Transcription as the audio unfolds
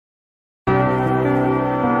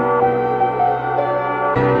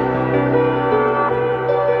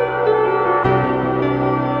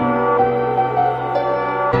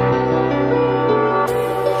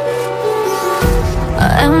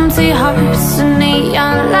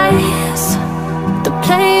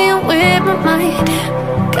mind.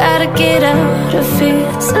 Gotta get out of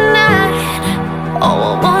here tonight. Oh,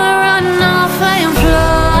 I wanna run off and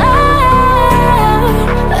fly,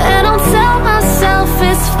 and I'll tell myself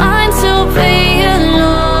it's fine to be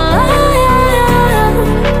alone,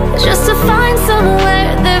 just to find somewhere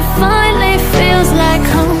that finally feels like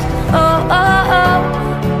home. Oh, oh, oh.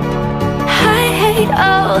 I hate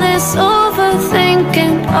all this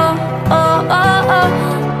overthinking. Oh, oh, oh, oh.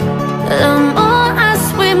 The more I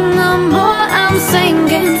swim, the more I'm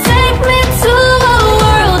sinking. Take me to a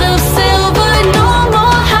world of silver. No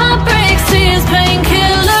more heartbreaks, tears,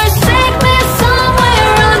 painkillers. Take me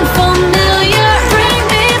somewhere unfamiliar. Bring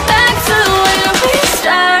me back to where we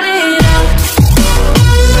started out.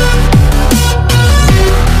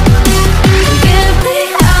 Get me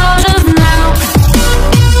out of now,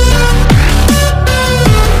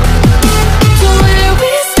 to where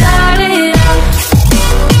we started out.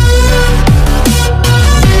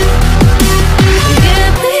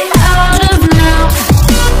 Get me out of now,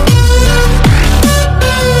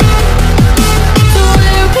 to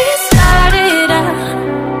where we started out.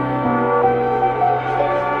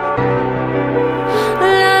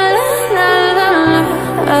 La la la la la,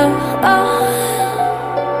 oh, oh.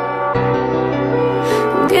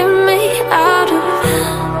 Get me out of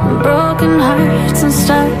broken hearts and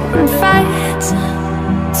starting fights,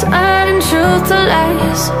 turning truth to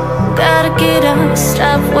lies. Gotta get up,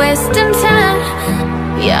 stop wasting time.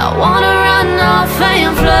 Yeah, I wanna run off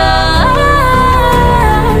and fly.